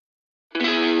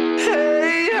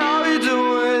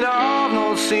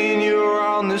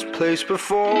place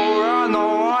before. I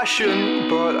know I shouldn't,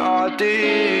 but I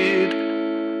did.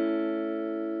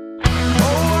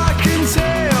 Oh, I can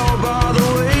tell by the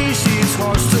way she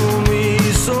talks to me,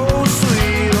 so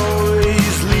sweet,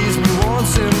 always leaves me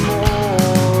wanting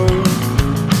more.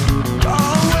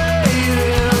 I'm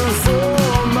waiting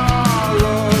for my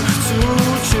luck to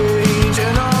change,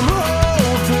 and I'm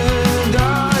hoping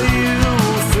that you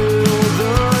feel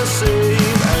the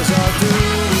same as I do.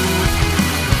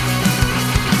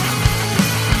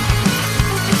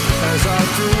 As I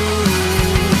do.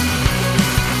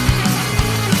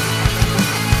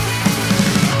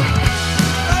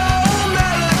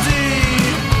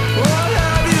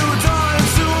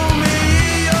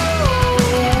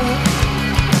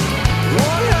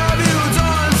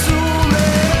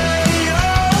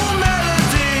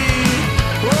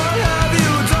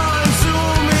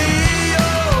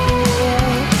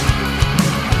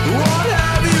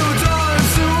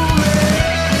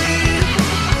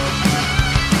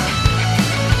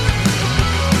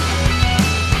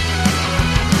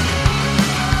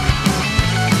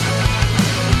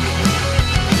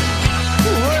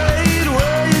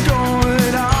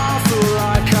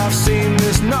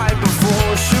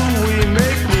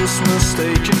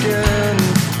 Mistake again.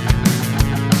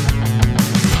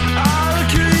 I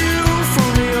look at you from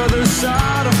the other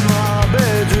side of my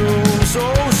bedroom, so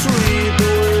sweet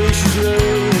the way she's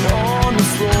laying on the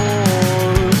floor.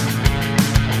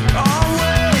 I'm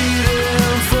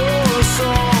waiting for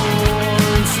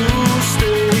someone to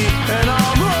stay, and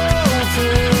I'm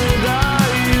hoping that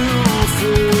you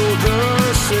feel the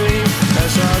same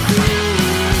as I do.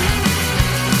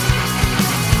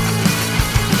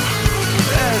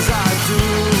 As I do.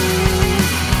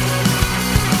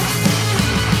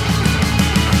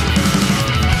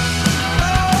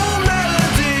 Oh,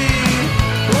 melody,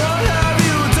 what have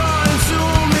you done to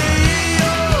me?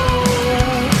 Oh,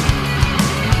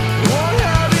 what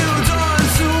have you done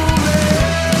to me?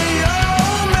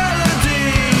 Oh, melody,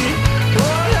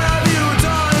 what have you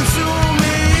done to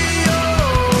me?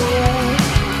 Oh,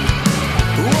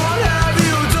 what have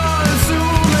you done to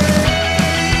me?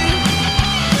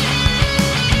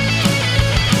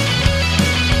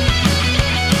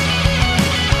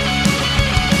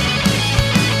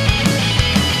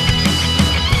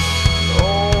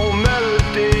 Oh,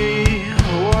 melody,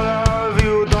 what have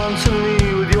you done to me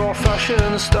with your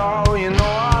fashion style? You know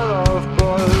I love,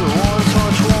 but one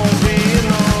touch won't be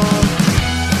enough.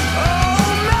 Oh,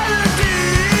 melody,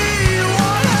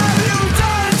 what have you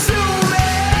done to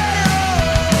me?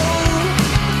 Oh,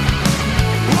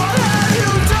 what have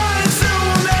you done to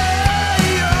me?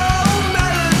 Oh,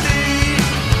 melody,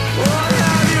 what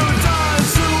have you done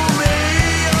to me?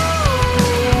 Oh,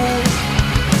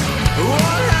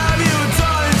 what have you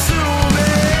done to me?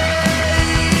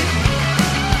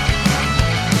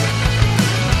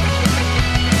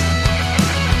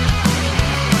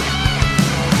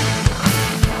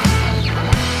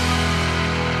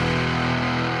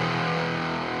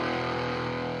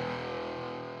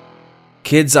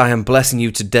 Kids, I am blessing you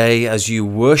today as you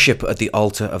worship at the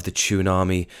altar of the Tune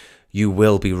Army. You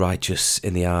will be righteous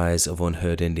in the eyes of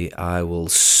Unheard Indie. I will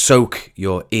soak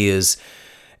your ears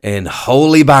in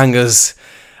holy bangers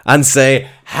and say,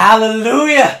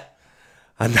 hallelujah!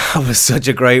 And that was such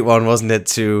a great one, wasn't it,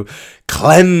 to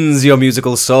cleanse your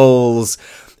musical souls.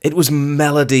 It was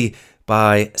Melody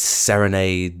by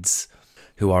Serenades,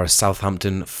 who are a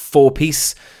Southampton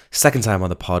four-piece, second time on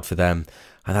the pod for them.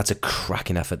 And that's a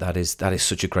cracking effort. That is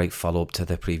such a great follow-up to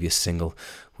their previous single,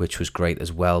 which was great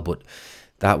as well. But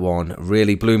that one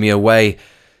really blew me away.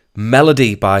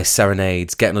 Melody by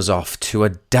Serenades, getting us off to a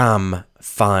damn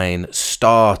fine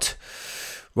start.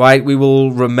 Right, we will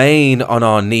remain on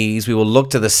our knees, we will look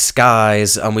to the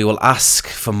skies, and we will ask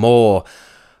for more.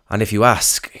 And if you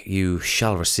ask, you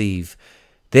shall receive.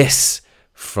 This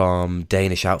from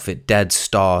Danish outfit Dead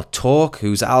Star Talk,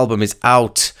 whose album is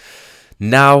out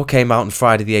now, came out on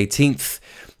Friday the 18th,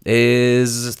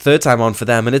 is third time on for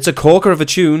them, and it's a corker of a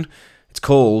tune. It's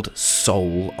called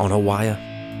Soul on a Wire.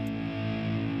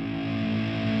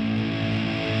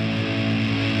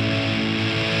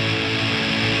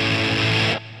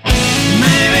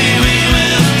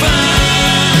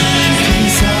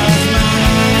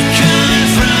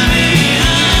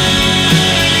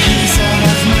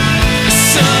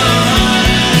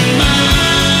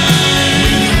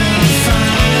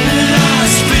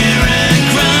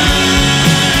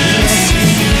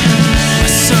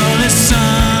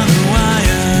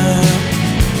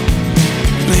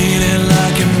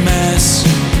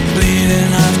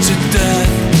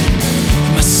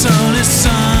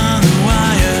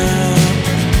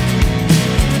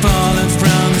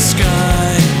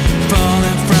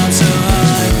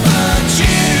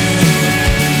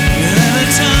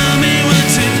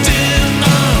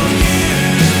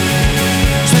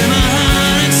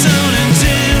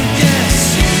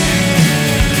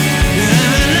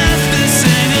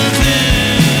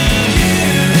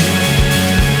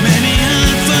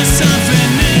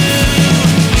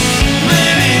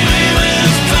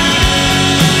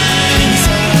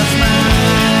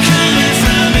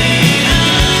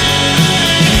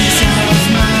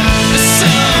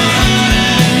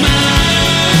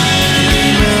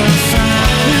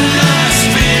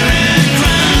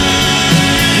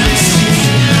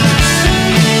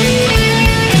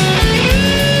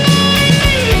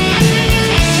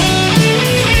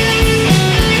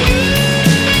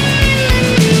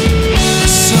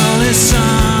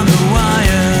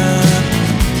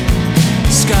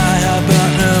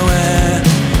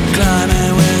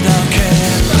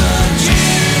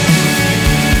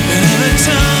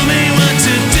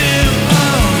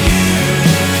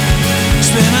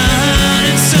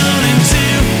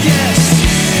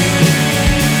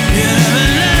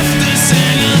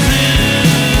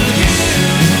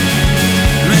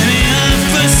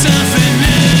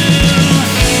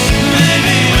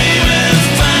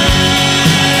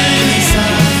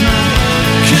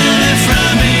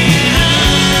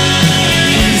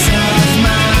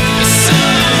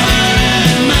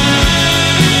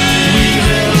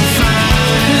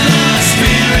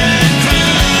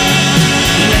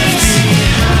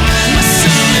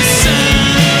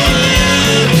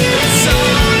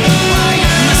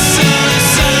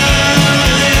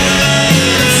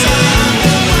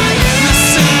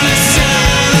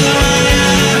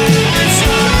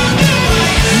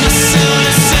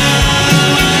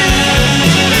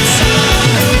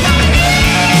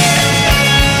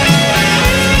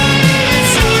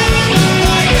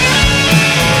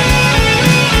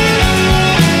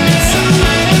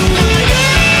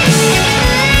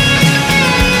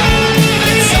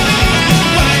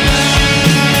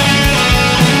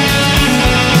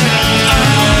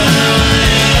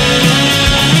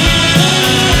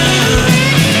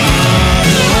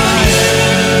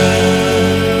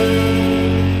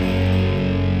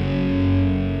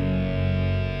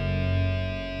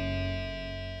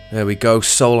 go.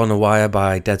 Soul on a Wire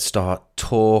by Dead Star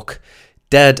Talk.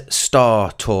 Dead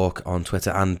Star Talk on Twitter.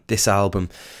 And this album,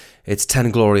 it's 10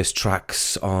 glorious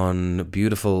tracks on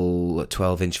beautiful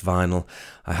 12-inch vinyl.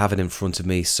 I have it in front of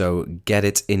me, so get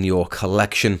it in your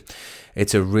collection.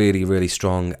 It's a really, really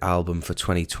strong album for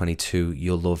 2022.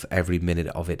 You'll love every minute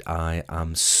of it, I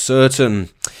am certain.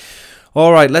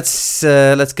 All right, let's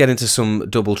get into some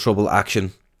Double Trouble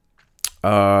action.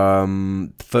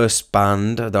 First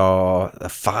band, they're a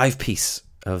 5-piece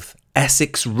of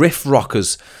Essex riff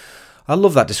rockers. I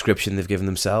love that description they've given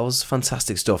themselves.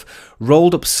 Fantastic stuff.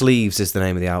 Rolled Up Sleeves is the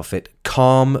name of the outfit.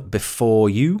 Calm Before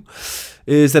You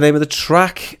is the name of the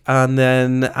track. And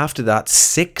then after that,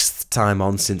 6th time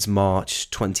on since March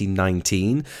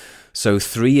 2019. So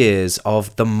 3 years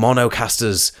of the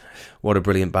Monocasters. What a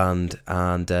brilliant band.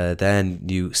 And their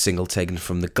new single taken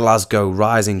from the Glasgow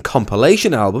Rising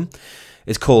compilation album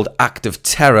is called Act of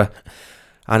Terror.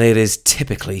 And it is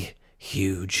typically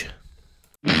huge.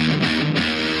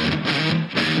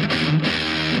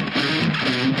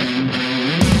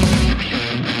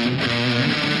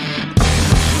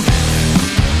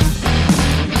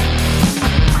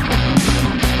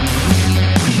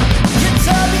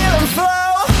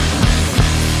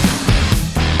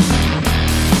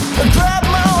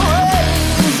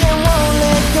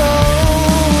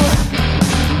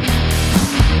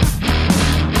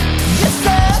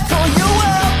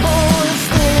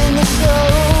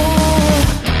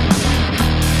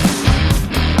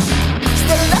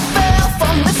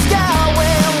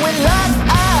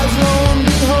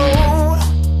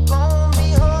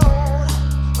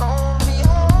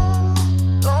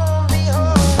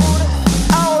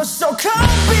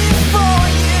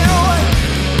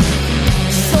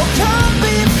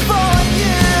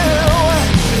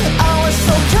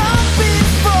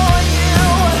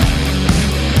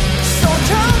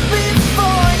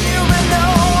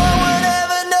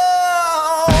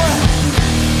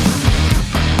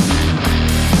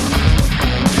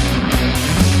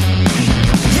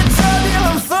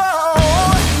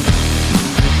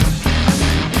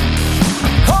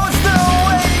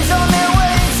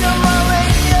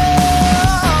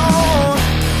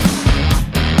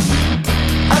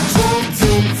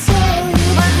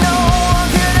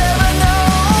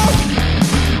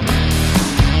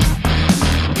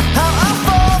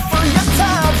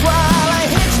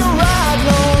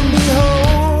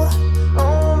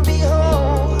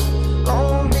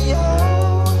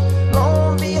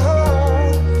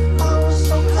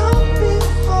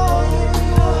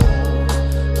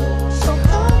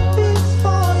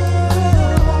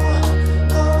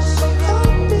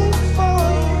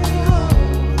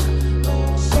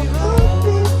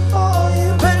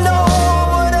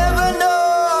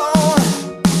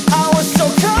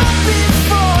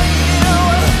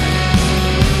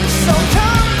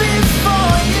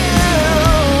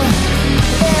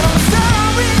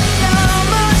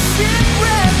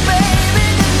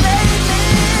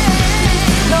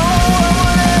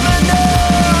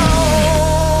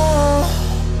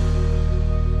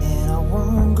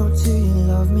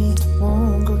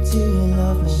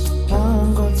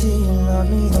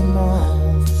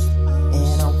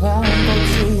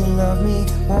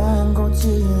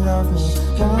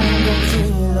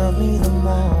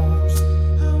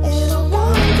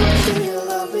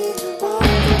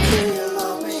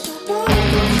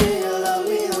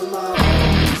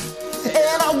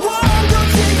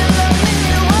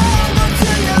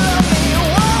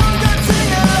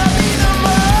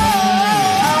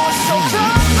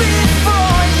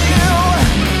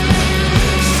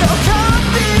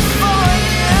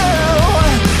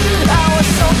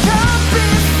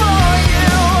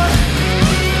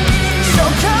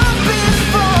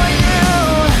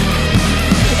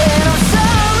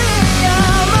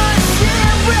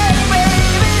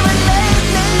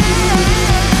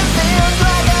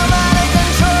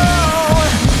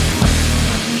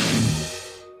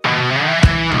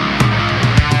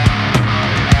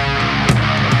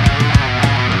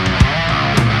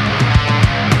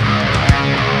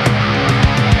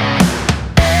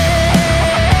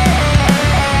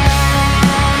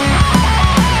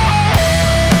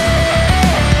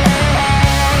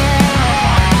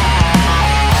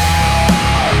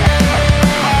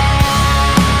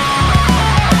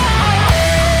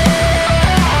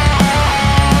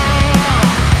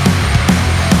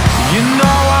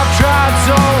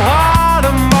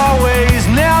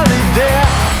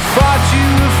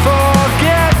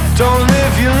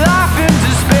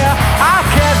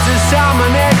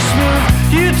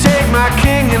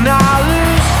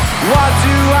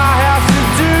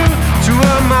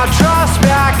 Trust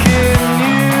back in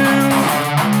you.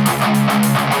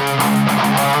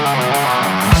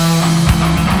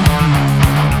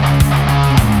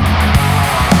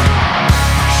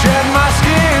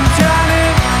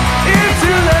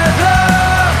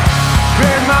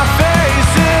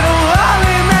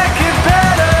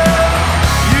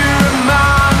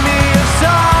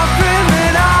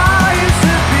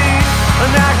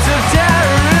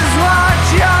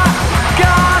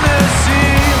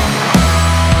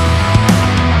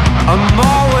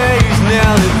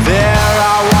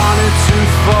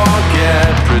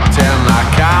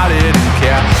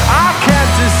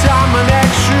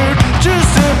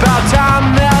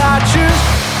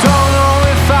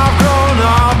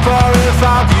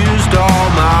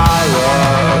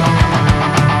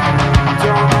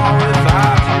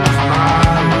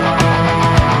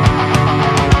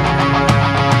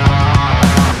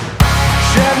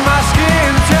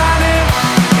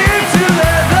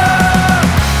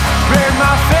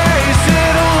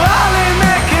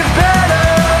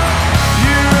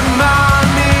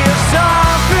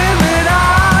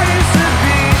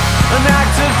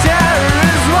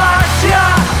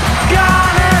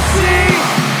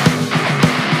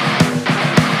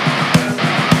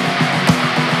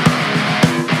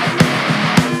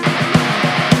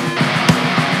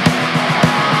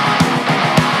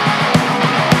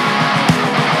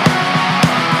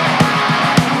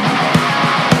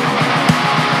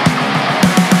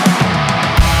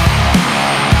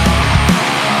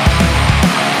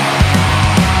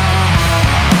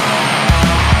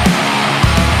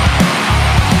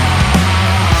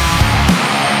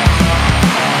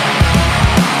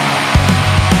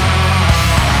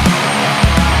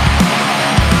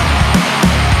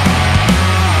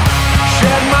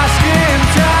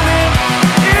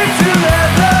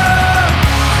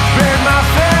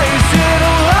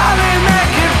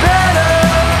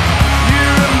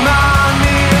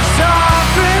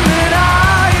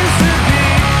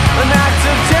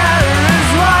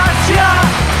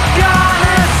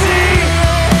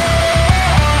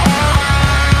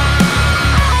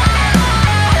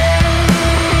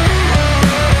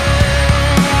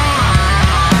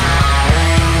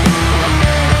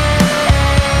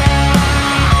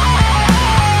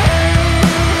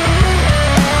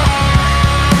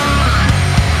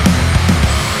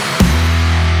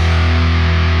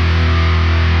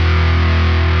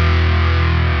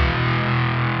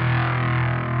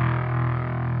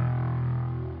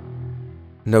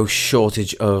 No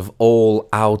shortage of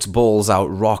all-out, balls-out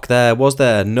rock there, was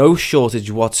there? No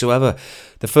shortage whatsoever.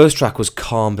 The first track was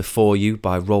Calm Before You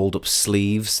by Rolled Up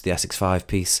Sleeves, the Essex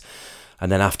 5-piece.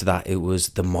 And then after that, it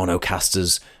was the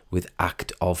Monocasters with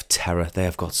Act of Terror. They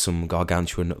have got some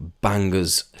gargantuan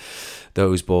bangers,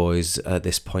 those boys, at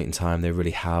this point in time. They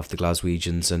really have, the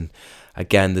Glaswegians. And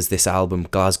again, there's this album,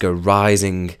 Glasgow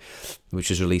Rising, which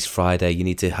was released Friday. You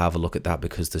need to have a look at that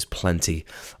because there's plenty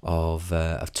of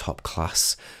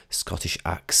top-class Scottish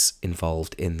acts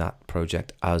involved in that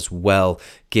project as well.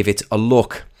 Give it a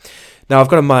look. Now, I've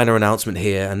got a minor announcement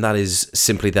here, and that is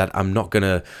simply that I'm not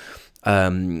going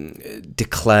to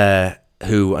declare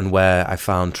who and where I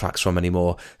found tracks from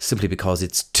anymore, simply because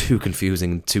it's too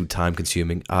confusing and too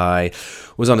time-consuming. I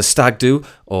was on a stag do,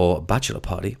 or bachelor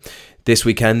party, this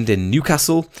weekend in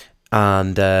Newcastle,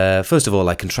 and first of all,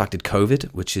 I contracted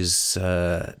COVID, which is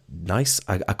nice.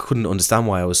 I couldn't understand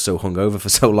why I was so hungover for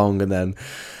so long, and then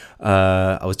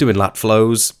I was doing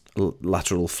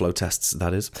lateral flow tests,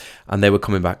 that is, and they were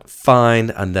coming back fine.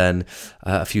 And then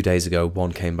a few days ago,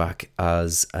 one came back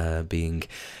as being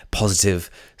positive.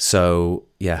 So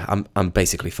yeah, I'm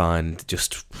basically fine.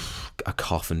 Just a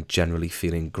cough and generally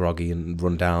feeling groggy and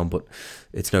run down, but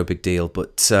it's no big deal.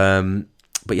 But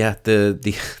yeah,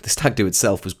 the stag do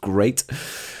itself was great.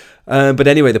 But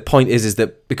anyway, the point is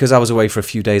that because I was away for a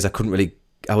few days, I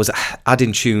was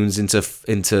adding tunes into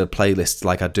playlists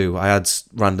like I do. I add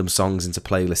random songs into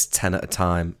playlists 10 at a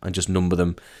time and just number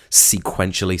them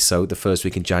sequentially. So the first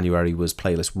week in January was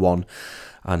playlist 1,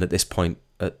 and at this point,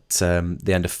 at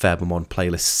the end of Feb, I'm on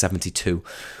playlist 72.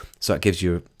 So that gives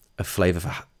you a flavour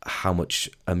for how much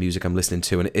music I'm listening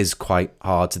to, and it is quite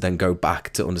hard to then go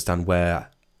back to understand where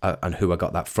and who I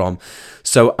got that from.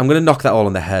 So I'm going to knock that all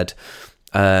on the head,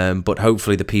 but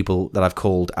hopefully the people that I've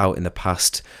called out in the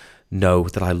past know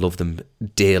that I love them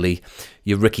dearly.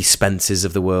 Your Ricky Spences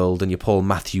of the world, and your Paul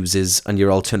Matthewses, and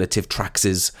your Alternative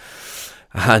Traxes,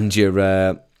 and your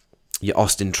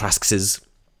Austin Traskses,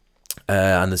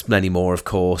 and there's many more, of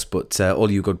course, but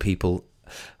all you good people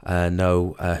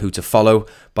know who to follow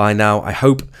by now, I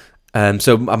hope.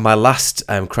 So my last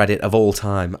credit of all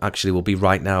time actually will be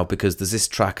right now, because there's this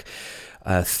track,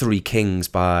 Three Kings,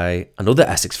 by another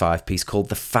Essex 5-piece called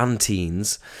The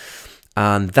Fanteens.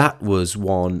 And that was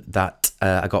one that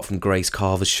I got from Grace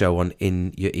Carver's show on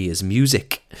In Your Ears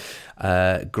Music.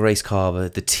 Grace Carver,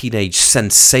 the teenage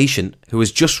sensation, who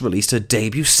has just released her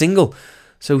debut single.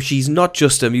 So she's not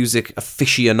just a music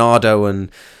aficionado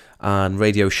and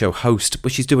radio show host,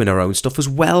 but she's doing her own stuff as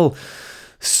well.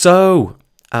 So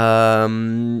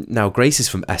now Grace is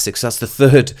from Essex. That's the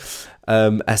third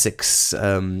Essex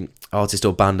artist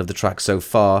or band of the track so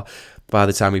far, by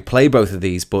the time we play both of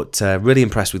these, but really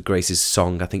impressed with Grace's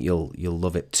song. I think you'll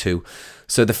love it too.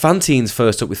 So the Fanteens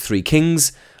first up with Three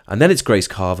Kings, and then it's Grace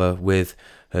Carver with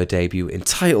her debut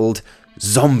entitled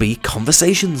Zombie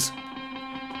Conversations.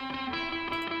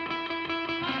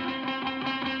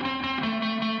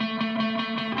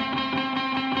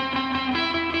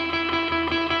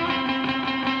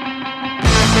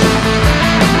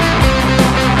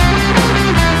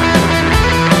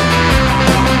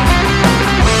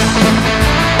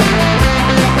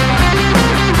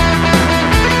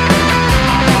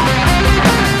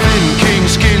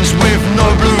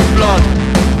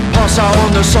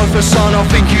 Sofa, son, I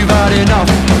think you've had enough.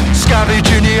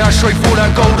 Scavenge in the ashtray for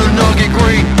that golden nugget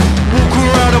green. Walk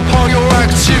around and pile your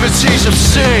activities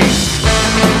obscene.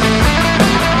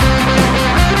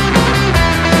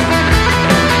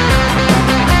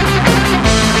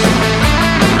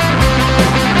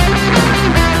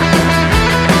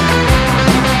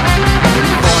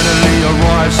 Finally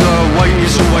arrives, the wait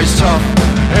is always tough.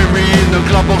 Henry in the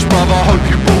glove box, brother, hope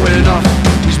you bought enough.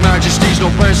 His Majesty's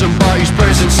not present, but his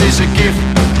presence is a gift.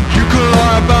 You can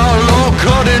lie about a lot,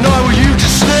 can't deny what you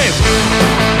just sniff.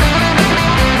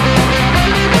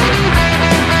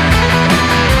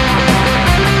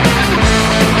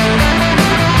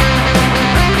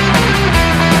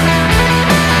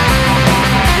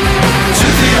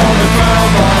 Toothy on the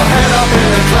ground, but head up in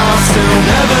the clouds. Still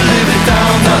never live it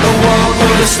down, that the world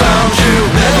would astound you.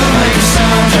 Never make a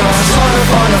sound, just try to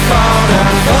find a found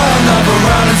and fly another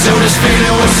round until this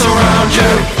feeling will surround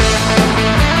you.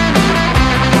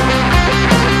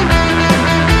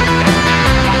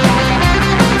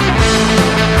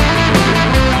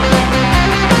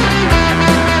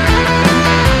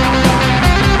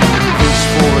 Feast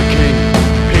for a king,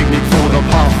 picnic for the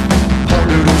puff. Hot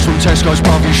noodles from Tesco's,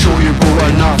 bruv, you sure you brought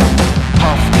enough?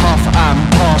 Puff, puff and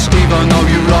pass, even though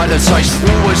you like the taste.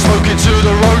 Always smoking to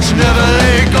the roads, never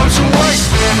let it go to waste.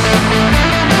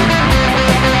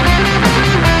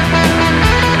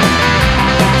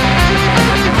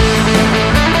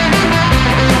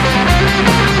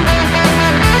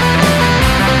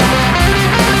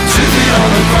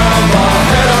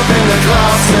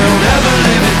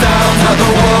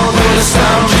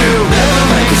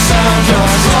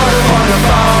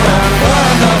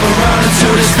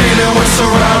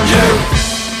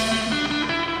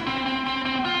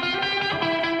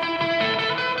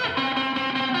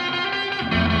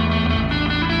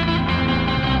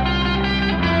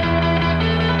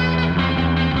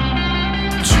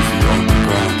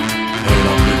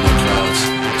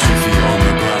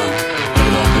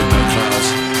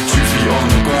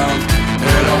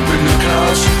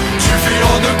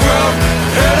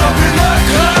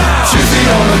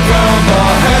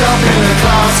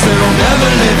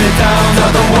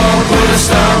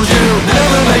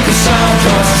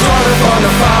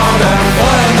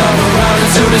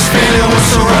 feeling will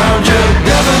surround you.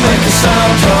 Never make a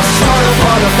sound, just try to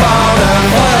find a found and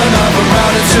find another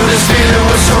round until this feeling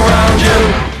will surround you.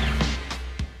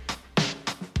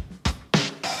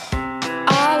 I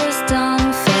was done,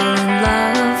 fell in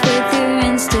love with your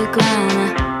Instagram.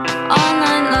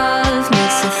 Online love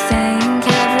makes you think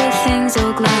everything's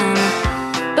all glam,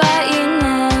 but you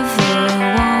never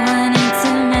wanted to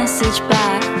message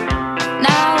back.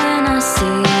 Now when I see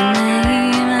your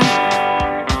name,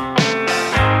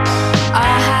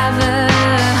 I have a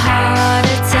heart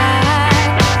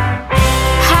attack.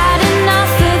 Had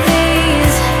enough of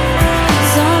these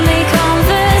zombie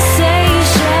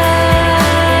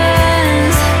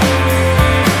conversations.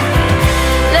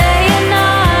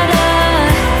 Leonardo,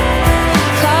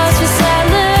 cause for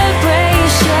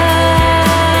celebration.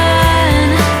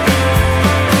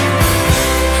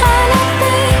 And I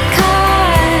think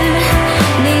I'm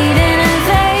needing a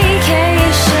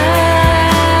vacation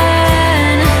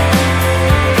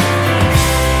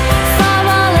from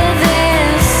all of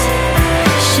this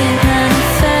shit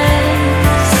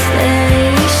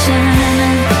manifestation.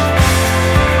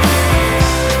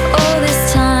 All this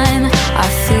time I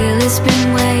feel it's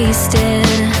been wasted.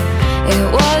 It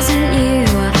wasn't you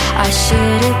I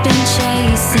should have been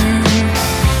chasing.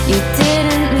 You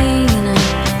didn't mean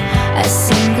a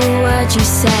single word you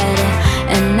said,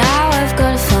 and now I've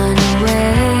got to find a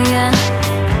way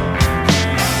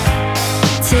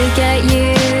to get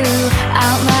you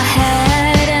out my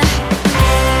head.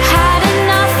 Had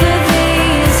enough of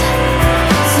these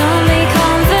zombie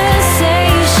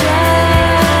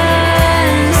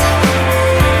conversations.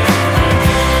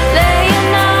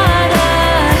 Leonardo,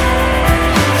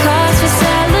 cause for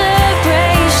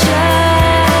celebration.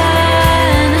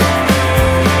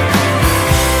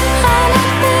 And I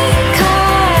think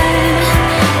I'm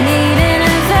needing a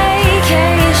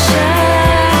vacation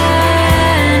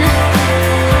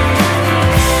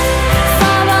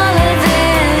from all of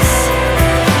this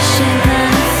shit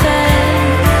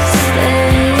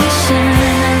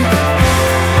manifestation.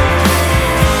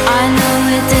 I know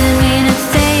it didn't mean a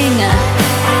thing.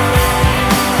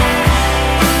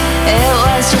 It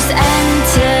was just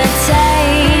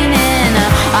entertaining.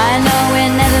 I know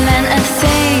it never meant a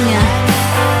thing.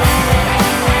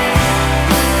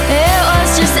 It was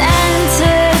just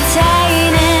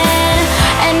entertaining,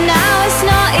 and now it's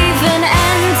not even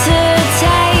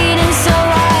entertaining. So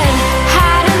I've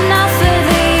had enough of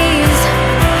these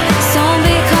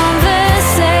zombie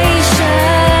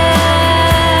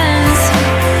conversations.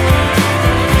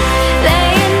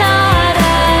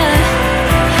 Leonardo,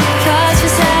 cause for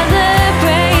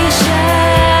celebration.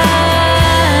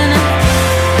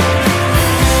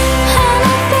 And I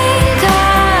think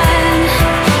I'm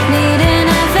needing a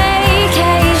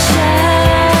vacation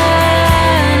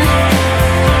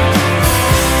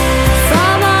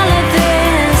from all of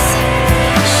this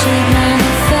shit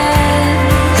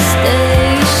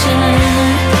manifestation.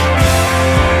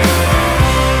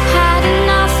 Had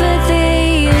enough of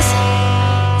these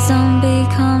zombie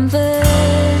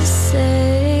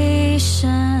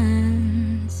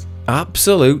conversations.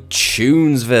 Absolute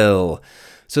Tunesville.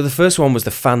 So the first one was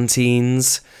the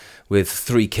Fantines with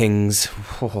Three Kings.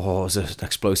 Oh, it was an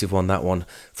explosive one, that one.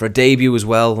 For a debut as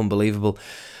well, unbelievable.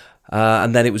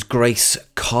 And then it was Grace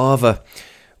Carver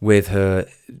with her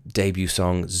debut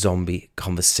song, Zombie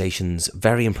Conversations.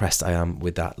 Very impressed I am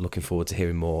with that. Looking forward to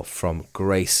hearing more from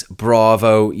Grace.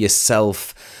 Bravo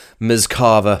yourself, Ms.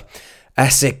 Carver.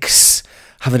 Essex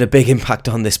having a big impact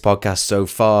on this podcast so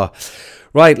far.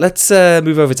 Right, let's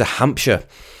move over to Hampshire,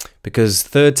 because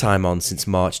third time on since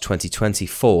March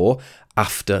 2024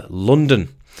 after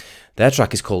London. Their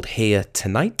track is called Here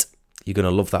Tonight. You're going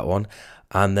to love that one.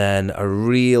 And then a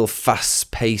real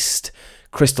fast-paced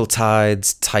Crystal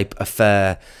Tides type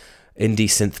affair, indie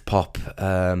synth pop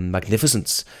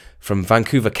magnificence from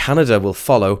Vancouver, Canada will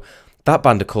follow. That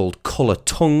band are called Colour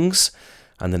Tongues,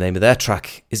 and the name of their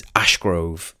track is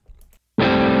Ashgrove.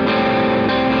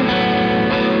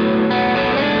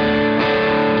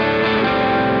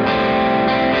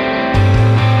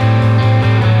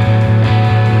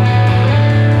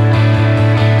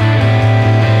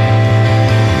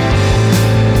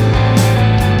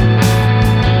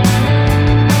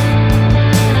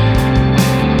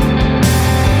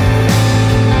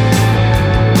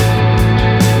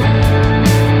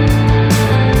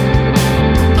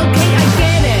 Okay, I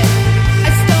get it. I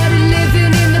started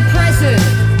living in the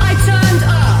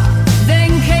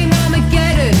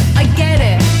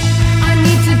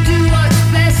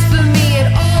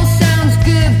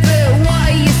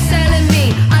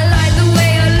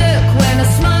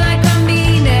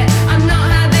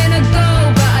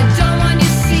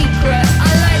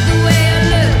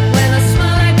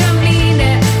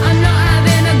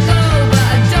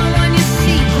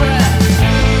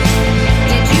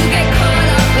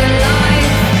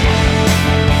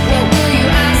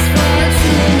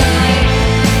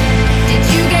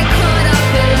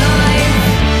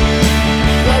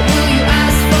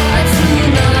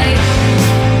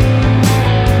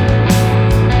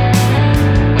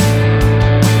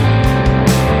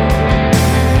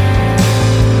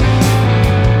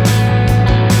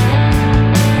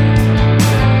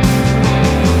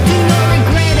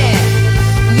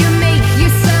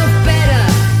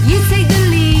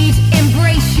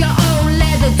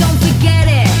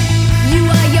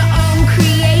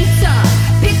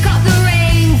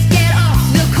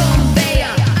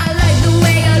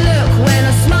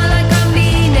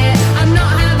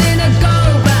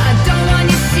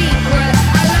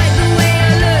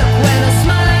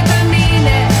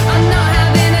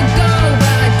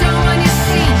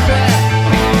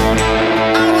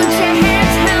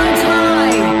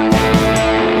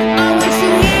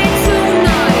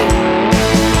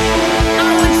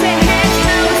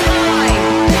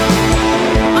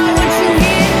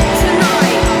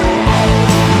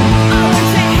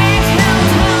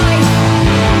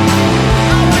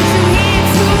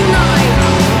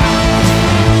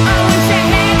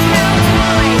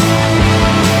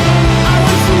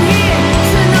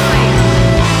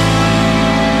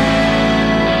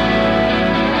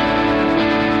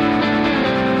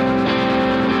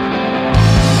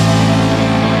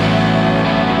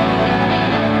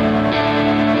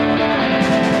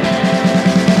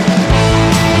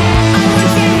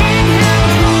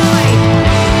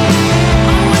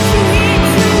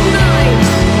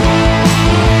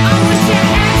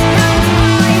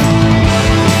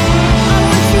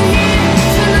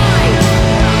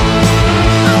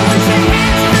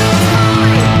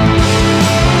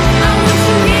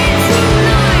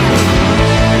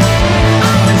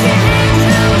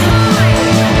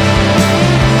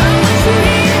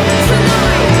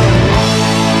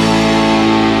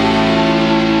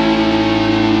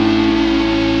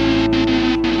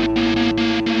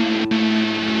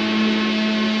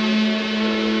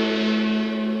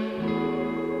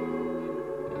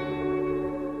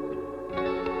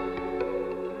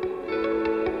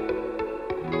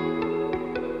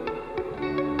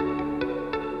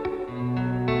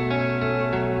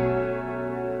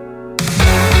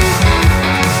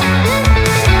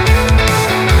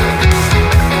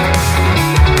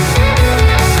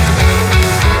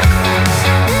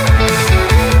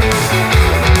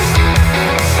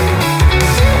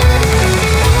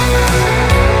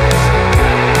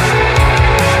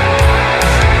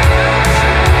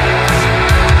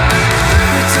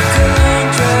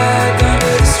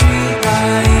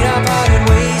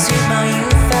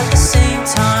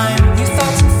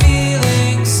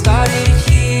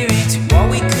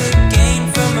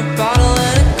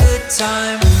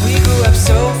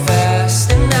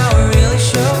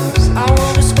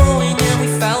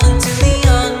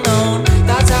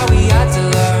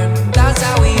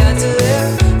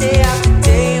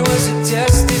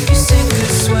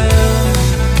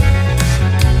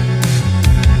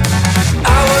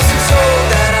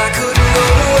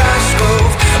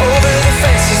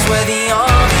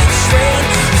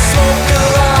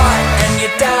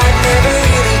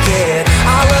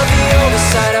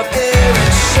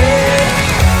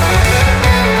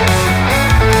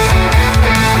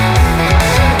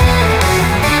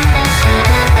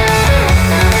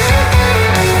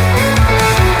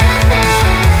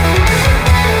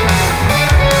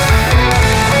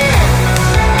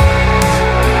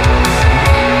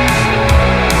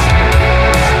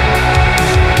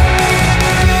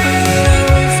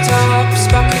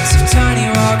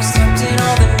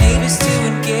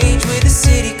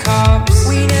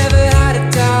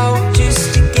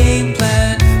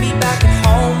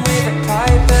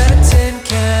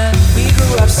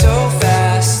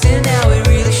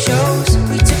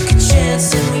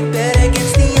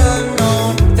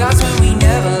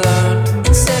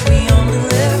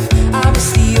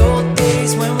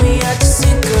had to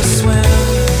sink or swim.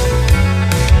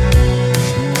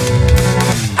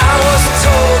 I wasn't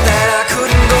told that I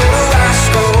couldn't go to Ash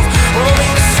Grove,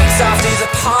 roaming the streets after the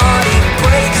party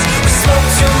breaks. We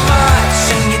smoked too much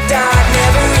and your dad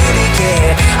never really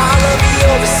cared. I love the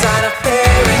oversight of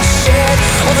parents shared.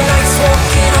 All the nights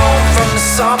walking home from the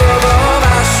suburb of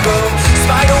Ash Grove.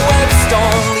 Spider webs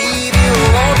don't leave you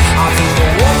alone. I feel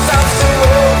the warmth of the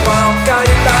road while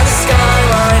guided by the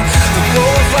skyline. The glow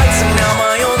of lights are now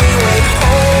my only way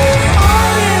home.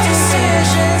 All the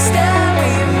decisions that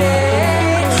we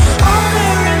made, all the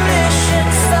remission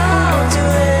found a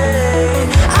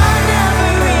way. I never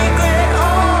regret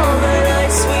all the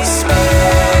nights we spent.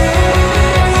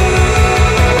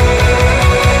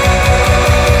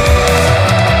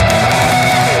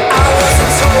 I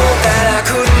wasn't told that I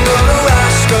couldn't go to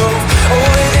Ash Grove,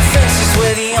 over the fences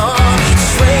where the army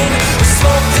trained. We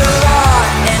smoked a lot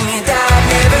and your dad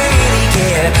never really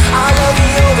cared. I love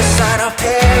the oversight our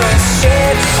parents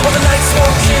shared. All the nights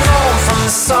walking home from the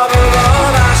suburb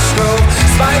of Ash Grove.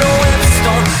 Spider webs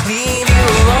don't leave you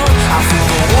alone. I feel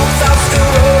the warmth of the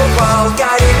road while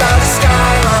guided by the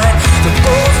skyline. The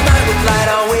glow of night would light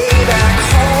our way back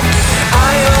home.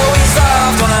 I always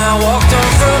loved when I walked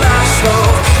home from Ash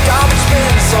Grove. Garbage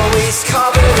bins always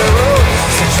cover the road.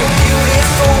 Such a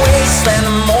beautiful wasteland,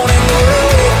 the morning will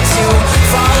awake to.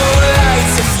 Follow the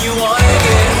lights if you wanna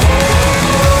get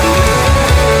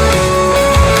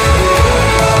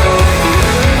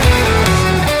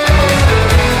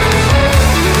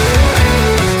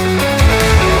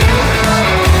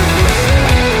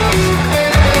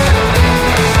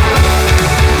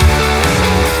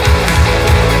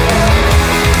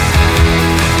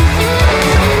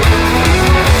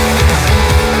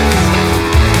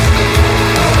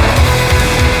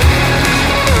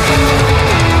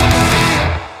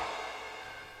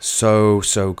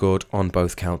So good on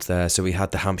both counts there. So we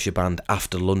had the Hampshire band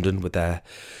After London with their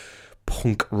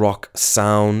punk rock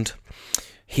sound.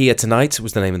 Here Tonight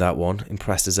was the name of that one.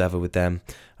 Impressed as ever with them.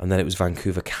 And then it was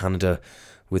Vancouver, Canada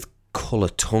with Colour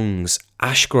Tongues.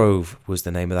 Ashgrove was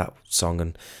the name of that song,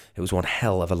 and it was one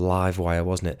hell of a live wire,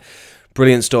 wasn't it?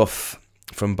 Brilliant stuff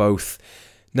from both.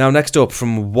 Now next up,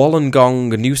 from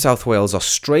Wollongong, New South Wales,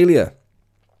 Australia,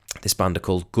 this band are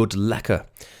called Good Lekker.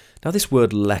 Now this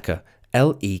word lekker,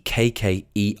 Lekker,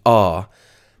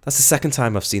 that's the second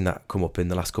time I've seen that come up in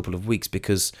the last couple of weeks,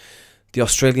 because the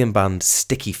Australian band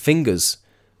Sticky Fingers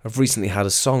have recently had a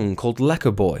song called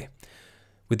Lekker Boy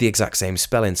with the exact same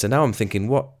spelling. So now I'm thinking,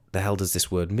 what the hell does this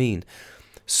word mean?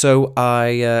 So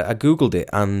I googled it,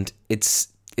 and it's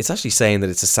actually saying that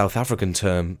it's a South African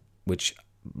term which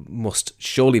must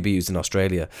surely be used in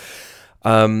Australia.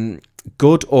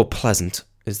 Good or pleasant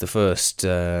is the first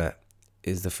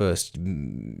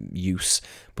use,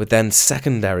 but then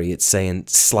secondary, it's saying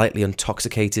slightly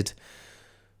intoxicated.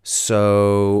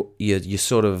 So you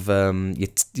sort of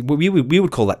we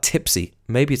would call that tipsy.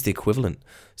 Maybe it's the equivalent.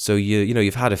 So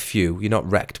you've had a few. You're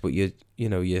not wrecked, but you're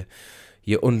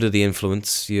under the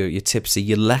influence. You're tipsy.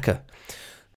 You're lekker.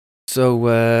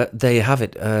 So there you have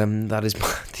it. That is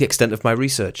the extent of my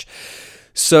research.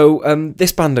 So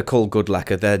this band are called Good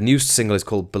Lekker. Their new single is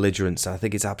called Belligerence. I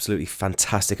think it's absolutely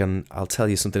fantastic, and I'll tell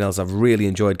you something else. I've really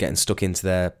enjoyed getting stuck into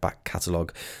their back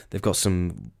catalogue. They've got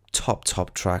some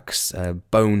top tracks.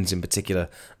 Bones in particular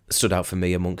stood out for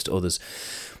me amongst others.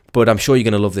 But I'm sure you're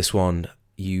going to love this one.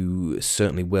 You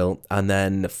certainly will. And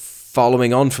then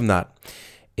following on from that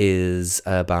is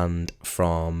a band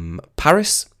from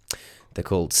Paris. They're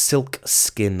called Silk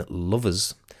Skin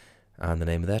Lovers, and the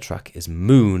name of their track is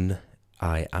Moon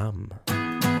I Am.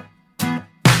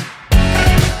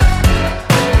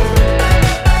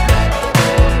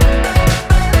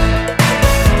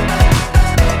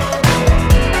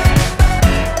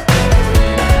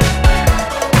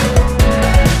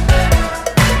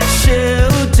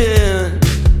 Children,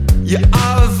 you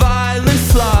are a violent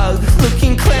flog,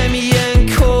 looking clammy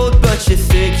and cold, but you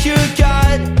think you're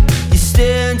God. You're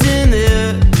standing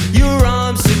there, your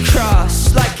arms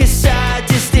across, like a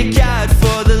sadistic ad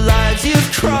for the lives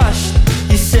you've crushed.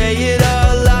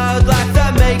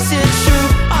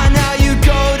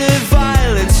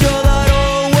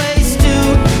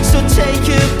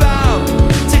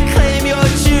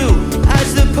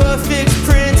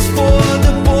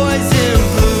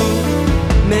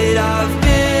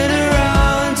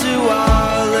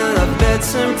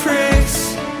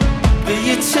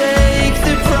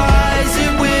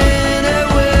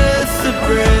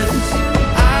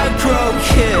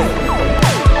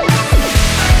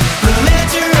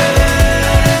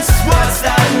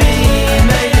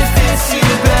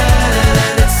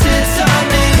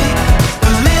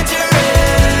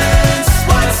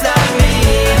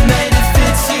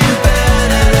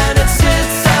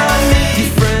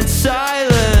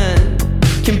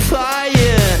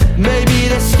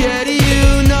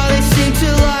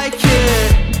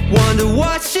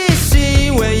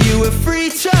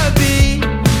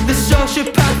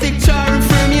 victory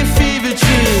from your fever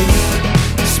dreams.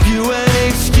 Spewing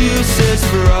excuses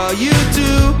for all you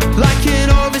do, like an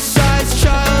oversized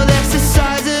child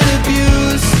exercising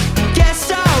abuse.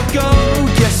 Guess I'll go,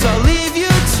 guess I'll leave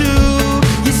you too.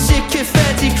 Your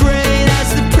sycophantic rain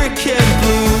as the prick and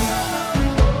blue.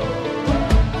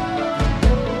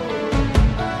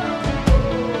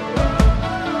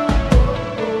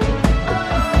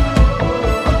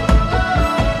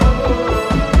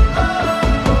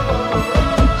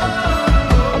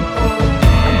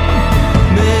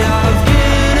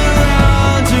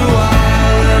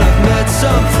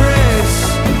 Some pricks,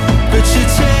 but you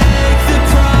take the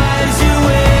prize, you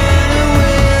win it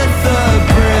with the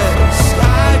bricks.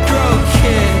 I grow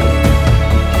king.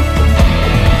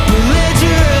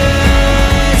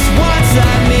 Belligerence, what's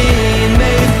that mean?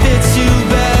 Maybe it fits you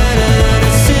better than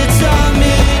it sits on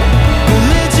me.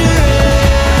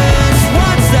 Belligerence,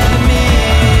 what's that mean?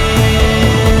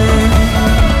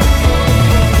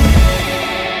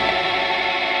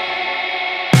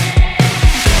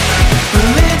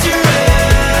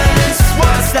 Belligerence,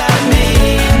 what's that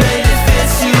mean? Maybe it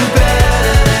fits you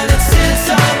better than it sits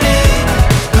on me.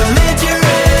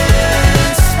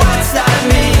 Belligerence, what's that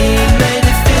mean? Maybe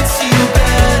it fits you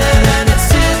better than it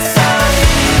sits on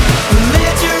me.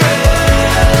 Belligerence,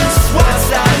 what's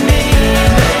that mean?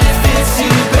 Maybe it fits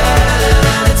you better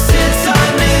than it sits on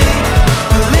me.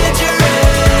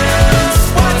 Belligerence,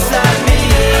 what's that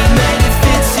mean? Maybe it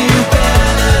fits you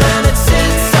better than it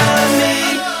sits on me.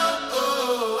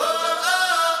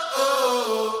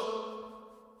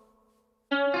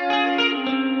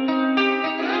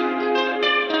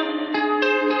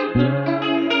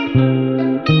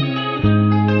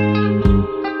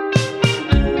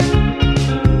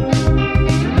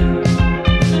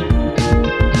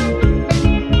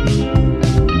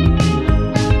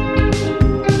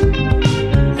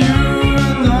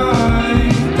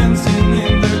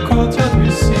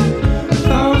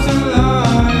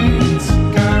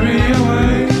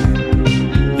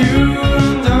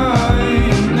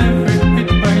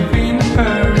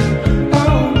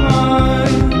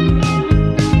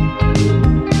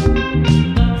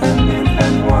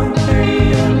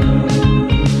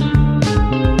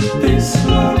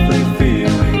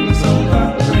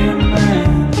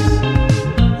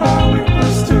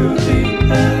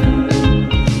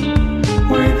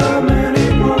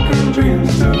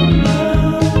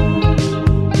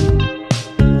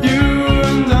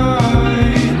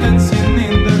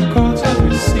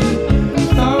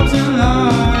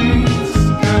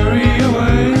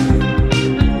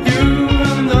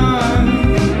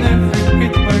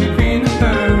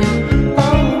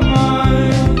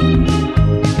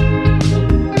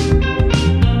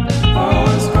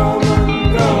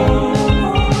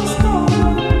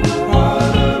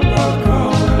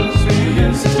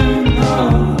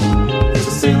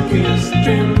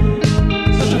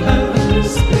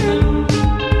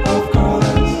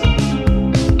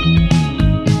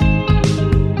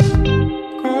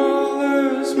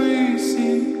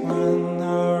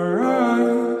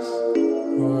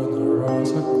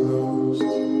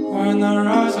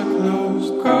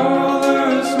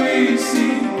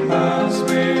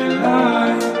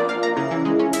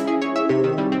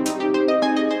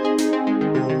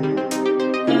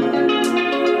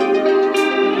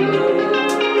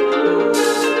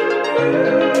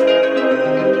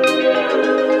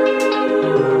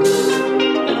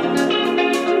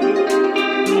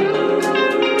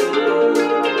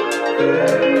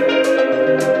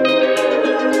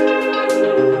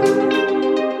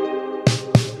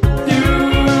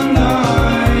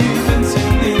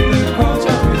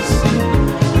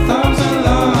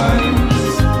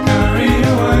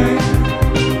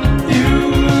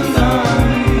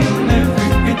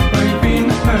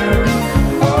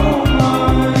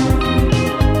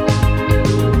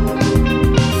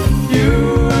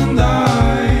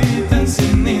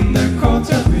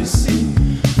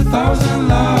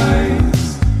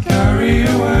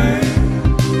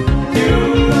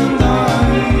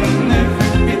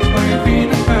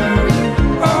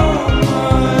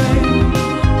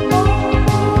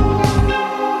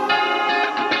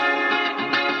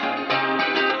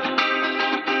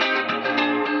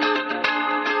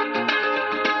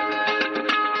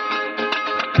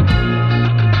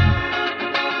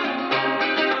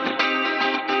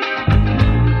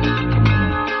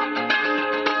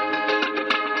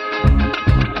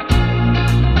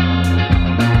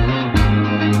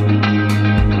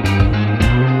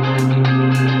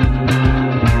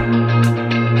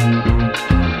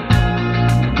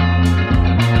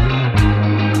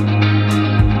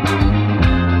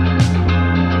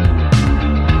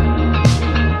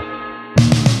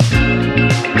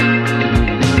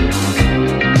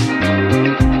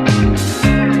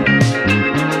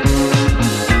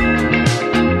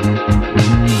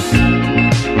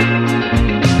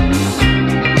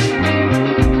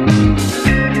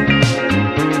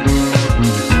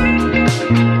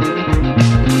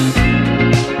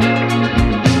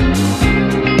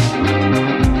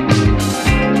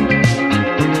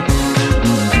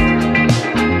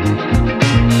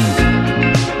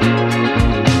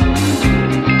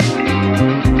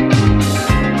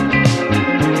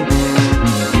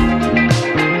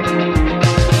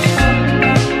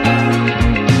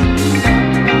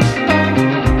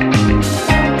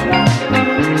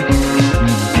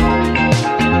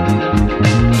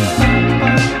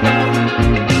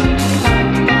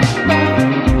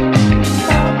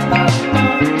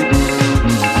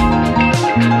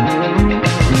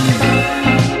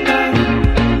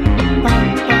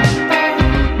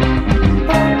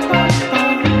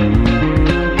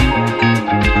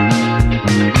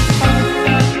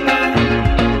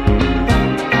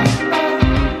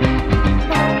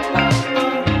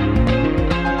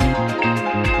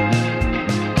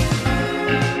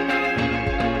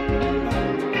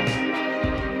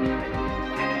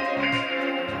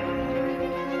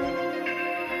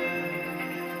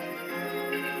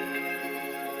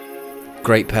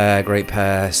 Great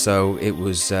pair. So it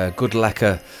was Good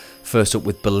Lecker first up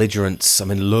with Belligerents. I'm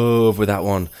in love with that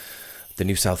one. The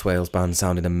New South Wales band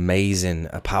sounded amazing.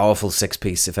 A powerful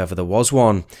six-piece if ever there was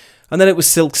one. And then it was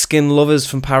Silk Skin Lovers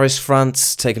from Paris,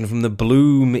 France, taken from the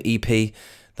Bloom EP.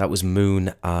 That was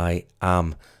Moon I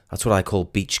Am. That's what I call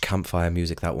beach campfire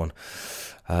music, that one.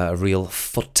 A real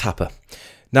foot tapper.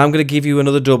 Now I'm going to give you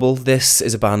another double. This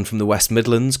is a band from the West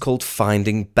Midlands called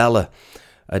Finding Bella.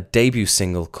 A debut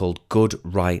single called Good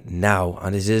Right Now,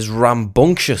 and it is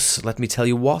rambunctious, let me tell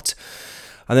you what.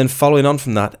 And then following on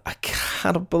from that, I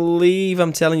can't believe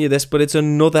I'm telling you this, but it's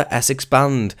another Essex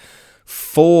band.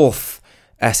 Fourth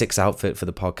Essex outfit for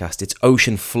the podcast. It's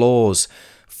Ocean Floors.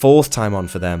 Fourth time on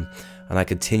for them, and I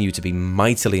continue to be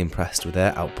mightily impressed with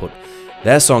their output.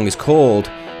 Their song is called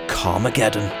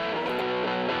Carmageddon.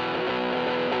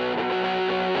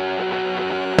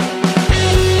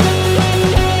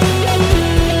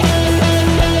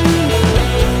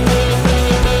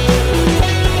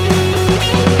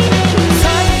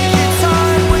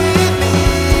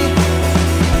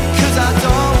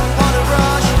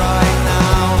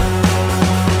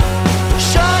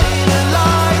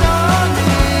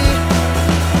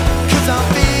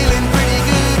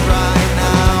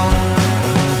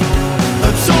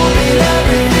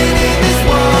 Everything in this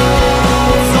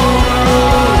world's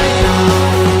alright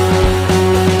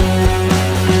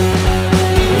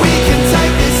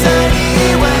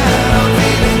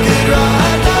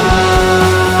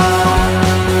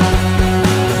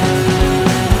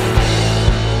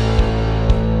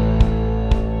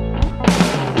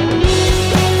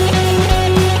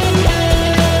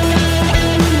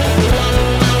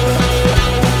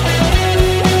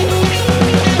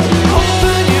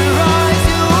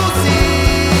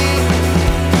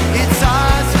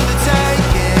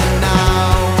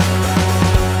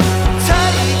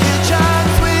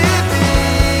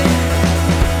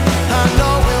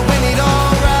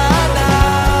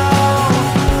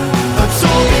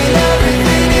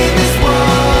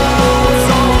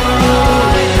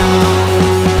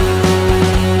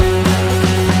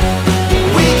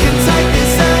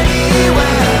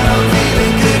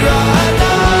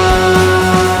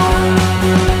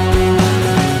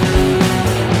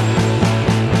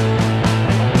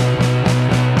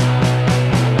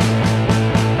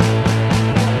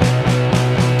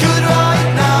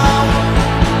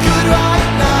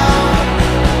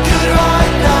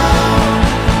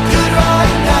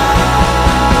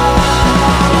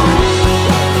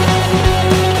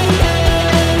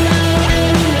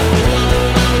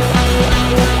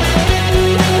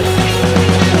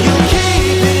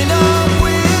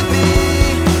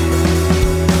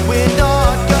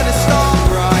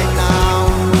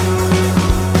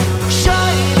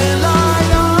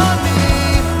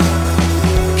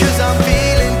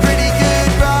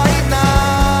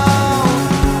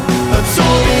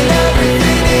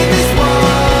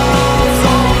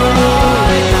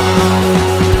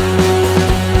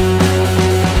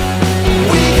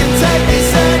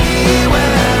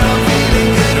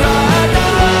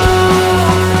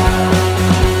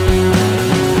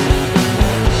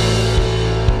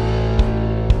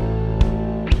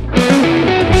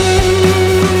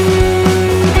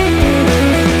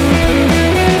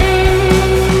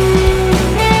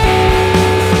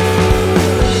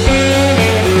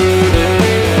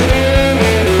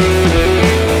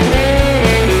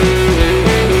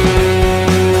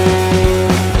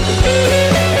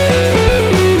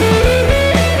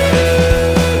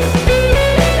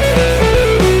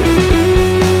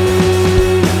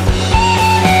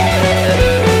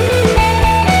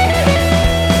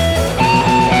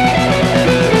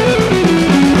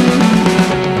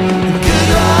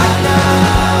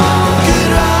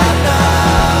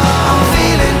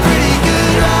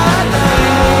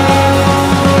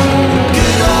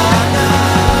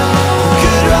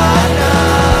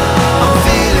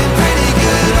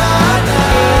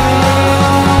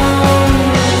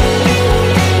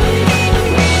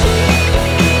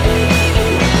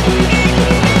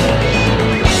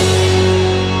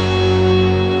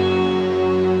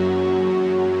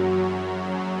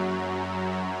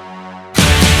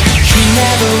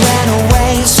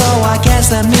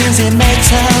that means it makes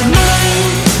her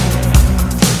mine.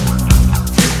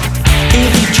 If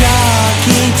your jaw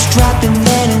keeps dropping,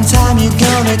 then in time you're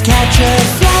gonna catch a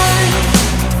fly.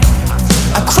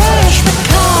 I crashed the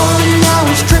car and now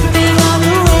it's dripping on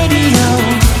the radio.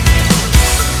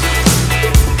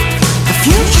 The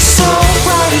future's so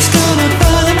bright, it's gonna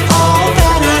burn all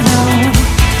that I know.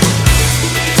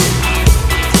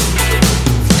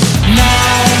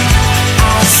 Now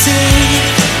I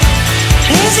see,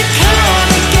 is it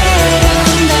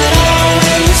Carmageddon that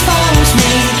always follows me?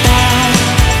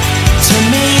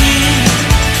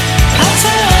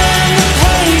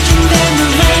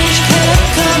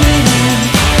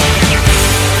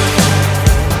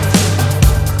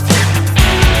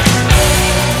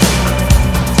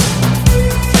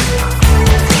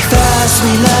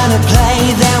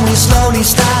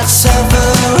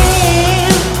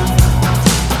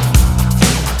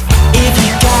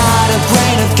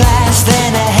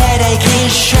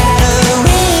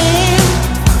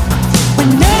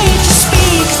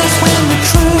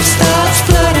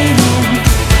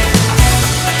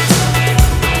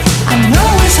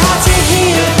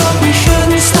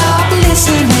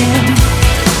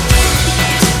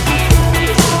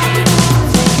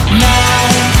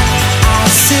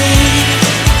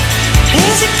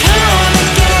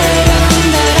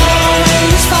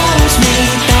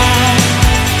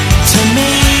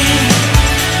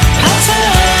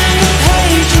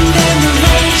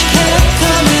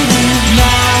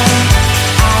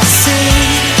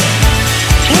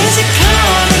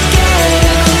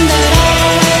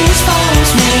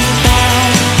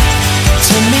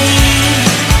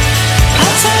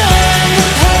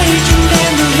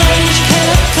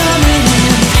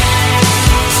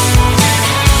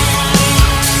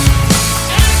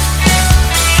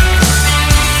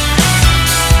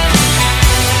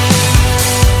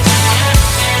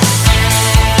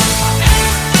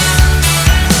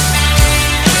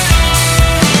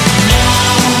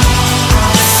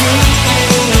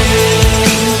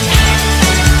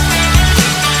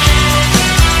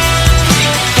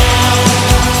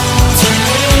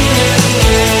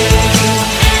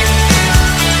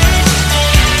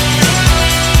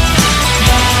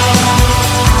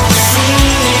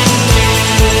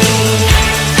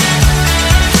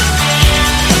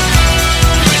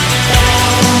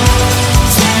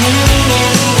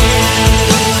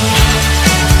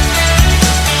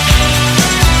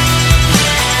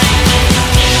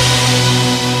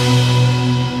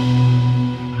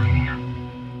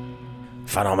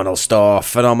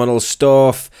 Phenomenal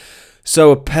stuff.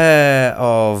 So a pair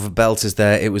of belters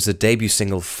there. It was the debut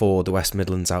single for the West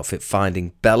Midlands outfit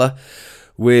Finding Bella,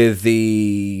 with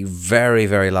the very,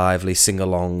 very lively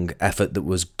sing-along effort that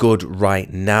was Good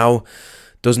Right Now.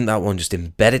 Doesn't that one just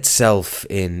embed itself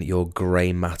in your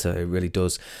grey matter? It really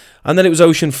does. And then it was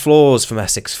Ocean Floors from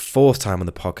Essex, 4th time on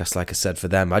the podcast, like I said, for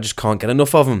them. I just can't get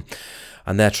enough of them.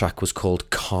 And their track was called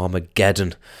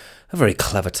Carmageddon. A very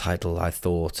clever title, I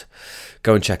thought.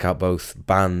 Go and check out both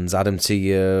bands. Add them to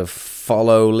your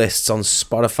follow lists on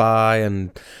Spotify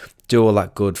and do all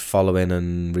that good following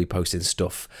and reposting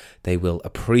stuff. They will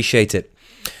appreciate it.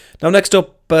 Now, next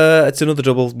up, it's another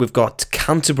double. We've got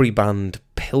Canterbury band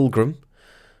Pilgrim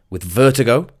with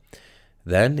Vertigo.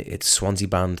 Then it's Swansea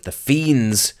band The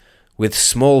Fiends with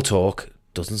Small Talk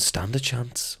Doesn't Stand a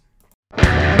Chance.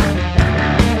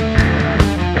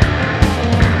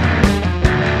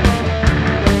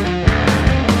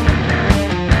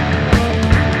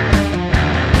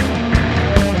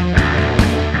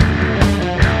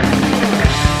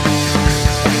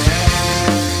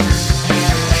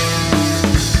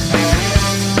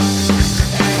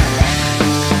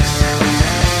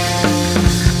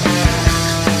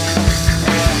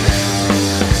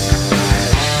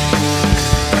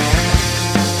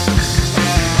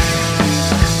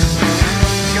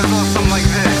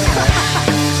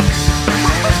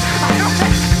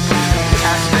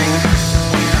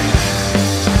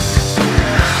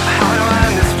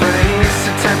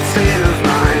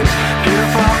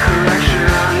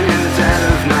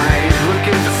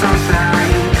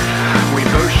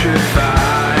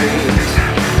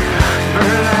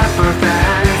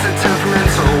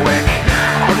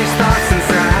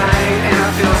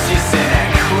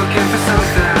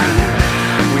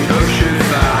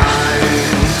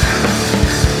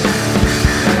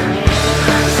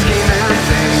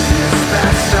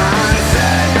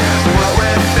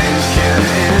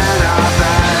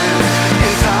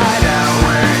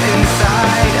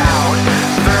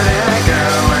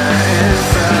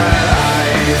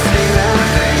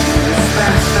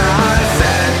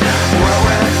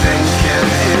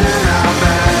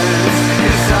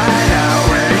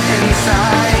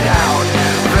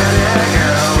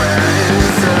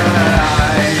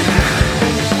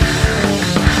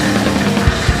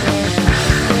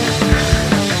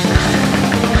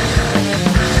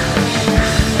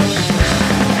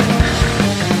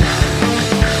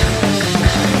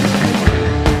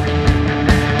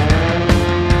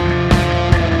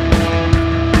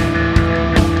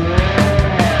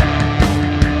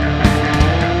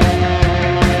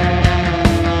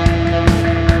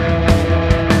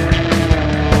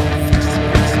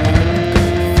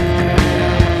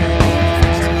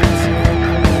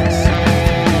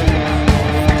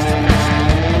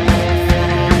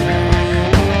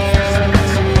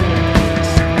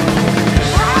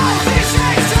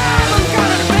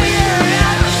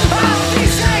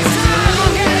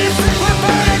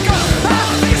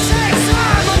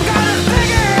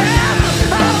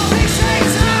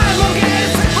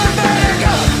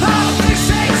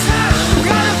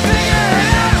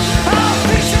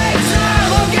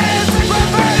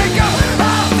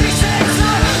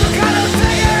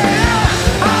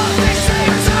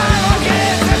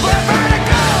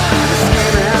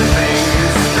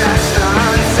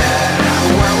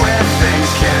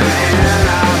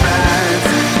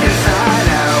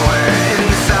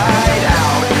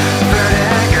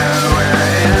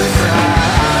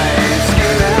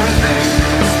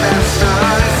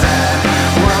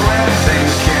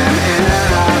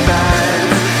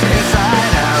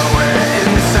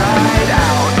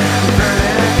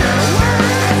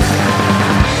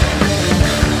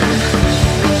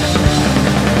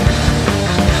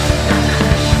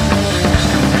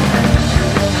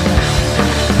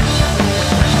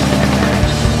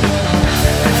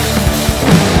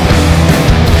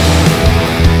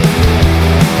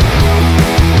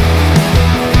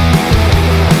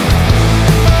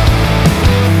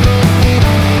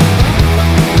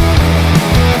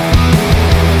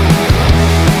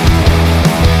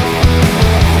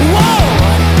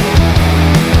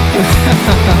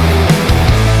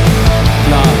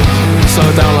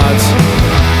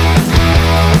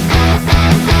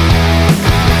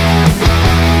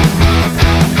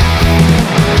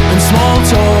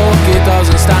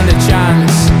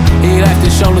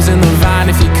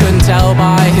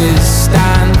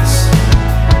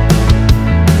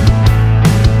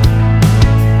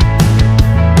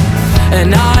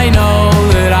 And I know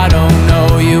that I don't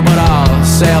know you, but I'll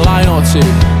say a line or two,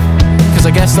 'cause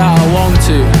I guess that I want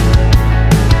to.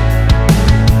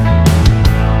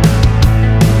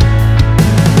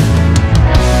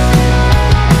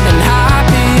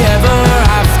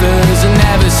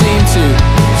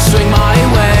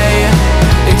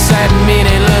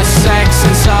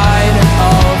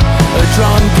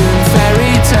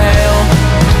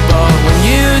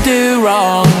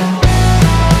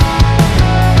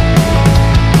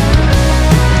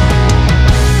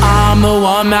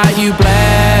 that you blame.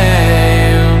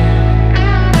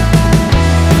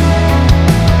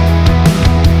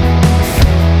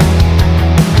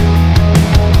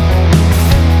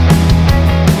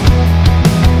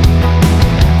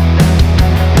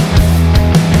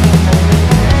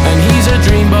 And he's a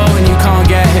dreamboat and you can't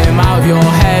get him out of your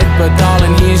head, but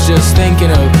darling, he's just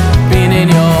thinking of being in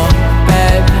your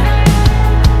bed.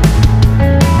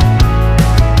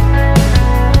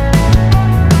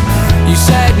 You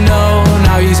said no,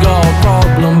 now he's got a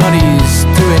problem, but he's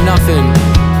doing nothing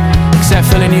except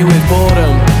filling you with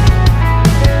boredom.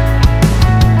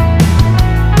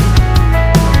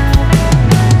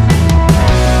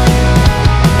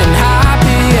 And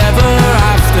happy ever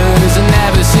afters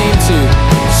never seem to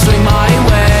swing my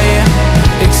way,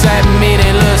 except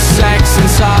meaningless sex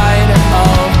inside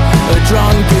of a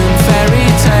drunken fairy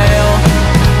tale.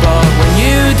 But when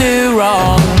you do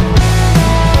wrong,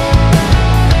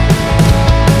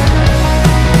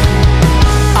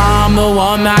 I'm the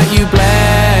one that you blame.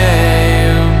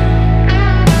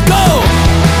 Go!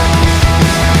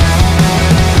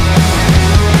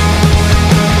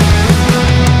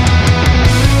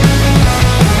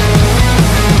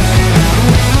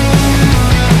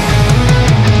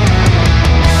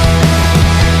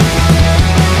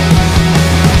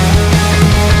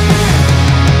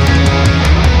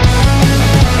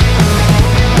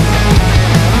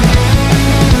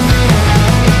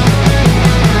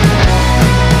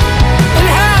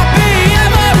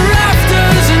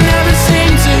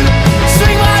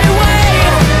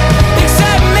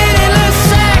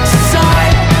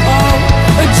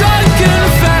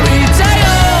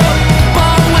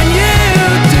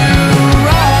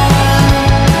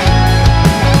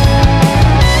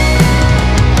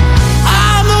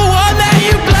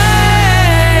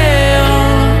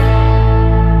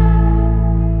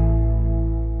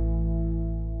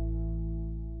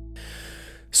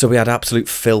 So we had absolute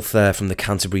filth there from the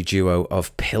Canterbury duo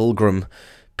of Pilgrim,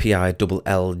 P-I-L-L-G-R-I-M,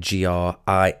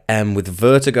 with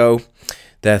Vertigo.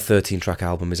 Their 13-track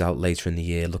album is out later in the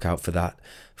year. Look out for that.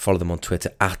 Follow them on Twitter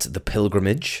at The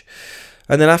Pilgrimage.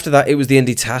 And then after that, it was the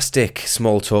Indie-tastic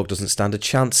Small Talk Doesn't Stand a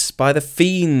Chance by The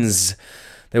Fiends.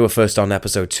 They were first on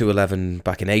episode 211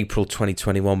 back in April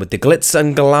 2021 with The Glitz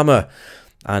and Glamour.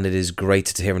 And it is great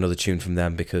to hear another tune from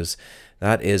them because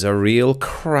that is a real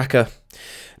cracker.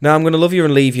 Now I'm going to love you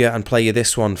and leave you and play you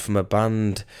this one from a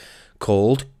band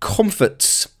called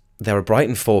Comforts. They're a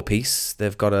Brighton four-piece.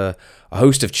 They've got a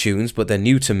host of tunes, but they're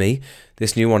new to me.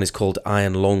 This new one is called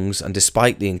Iron Lungs, and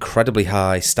despite the incredibly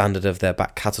high standard of their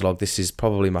back catalogue, this is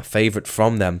probably my favourite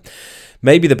from them.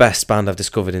 Maybe the best band I've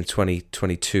discovered in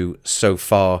 2022 so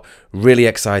far. Really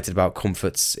excited about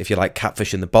Comforts. If you like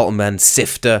Catfish and the Bottlemen,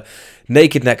 Sifter,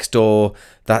 Naked Next Door,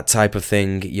 that type of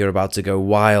thing, you're about to go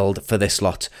wild for this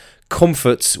lot.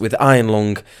 Comforts with Iron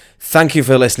Lung. Thank you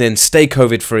for listening. Stay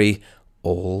COVID free.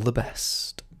 All the best.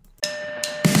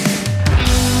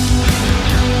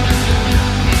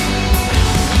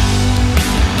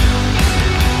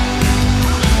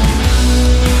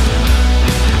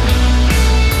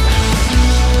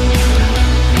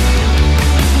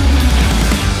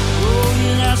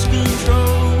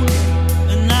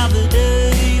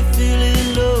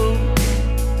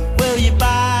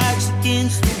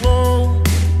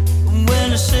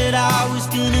 I was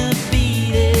gonna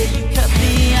be there, you cut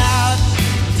me out,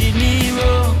 did me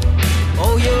wrong.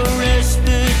 Oh, your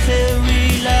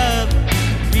respiratory love,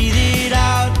 breathe it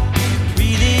out,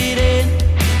 breathe it in.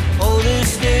 Oh, the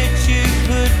state you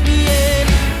put me in.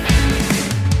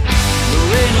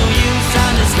 There ain't no use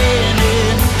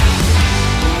understanding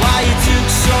why you took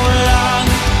so long,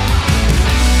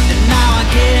 and now I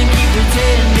can't keep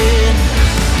pretending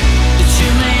that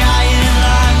you're my iron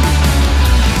lung.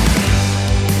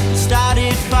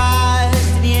 Started fast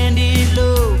and he ended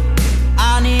low.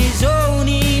 On his own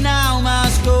he now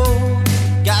must go,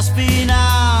 gasping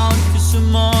out for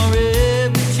some more air,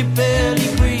 but you're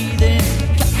barely breathing.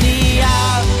 Cut me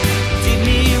out, did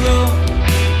me wrong.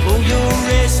 Oh, your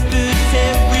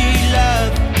respiratory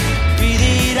love, breathe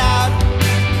it out,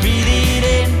 breathe it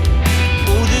in.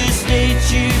 Oh, the state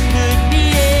you put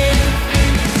me in.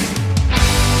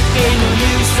 Ain't no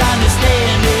use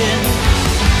understanding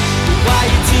why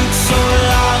you took so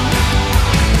long,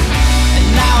 and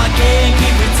now I can't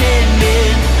keep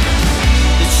pretending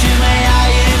that you're my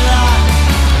iron lung.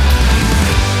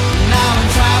 Now I'm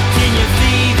trapped in your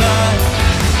fever,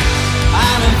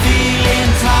 and I'm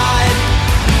feeling tired.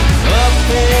 Up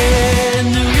in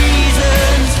the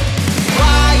reasons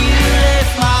why you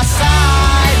left my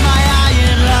side, my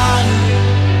iron lung.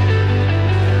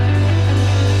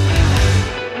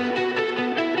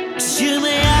 'Cause you're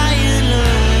my iron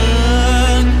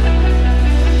lung.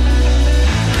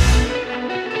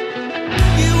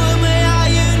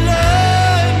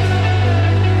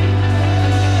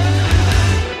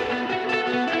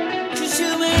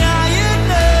 should we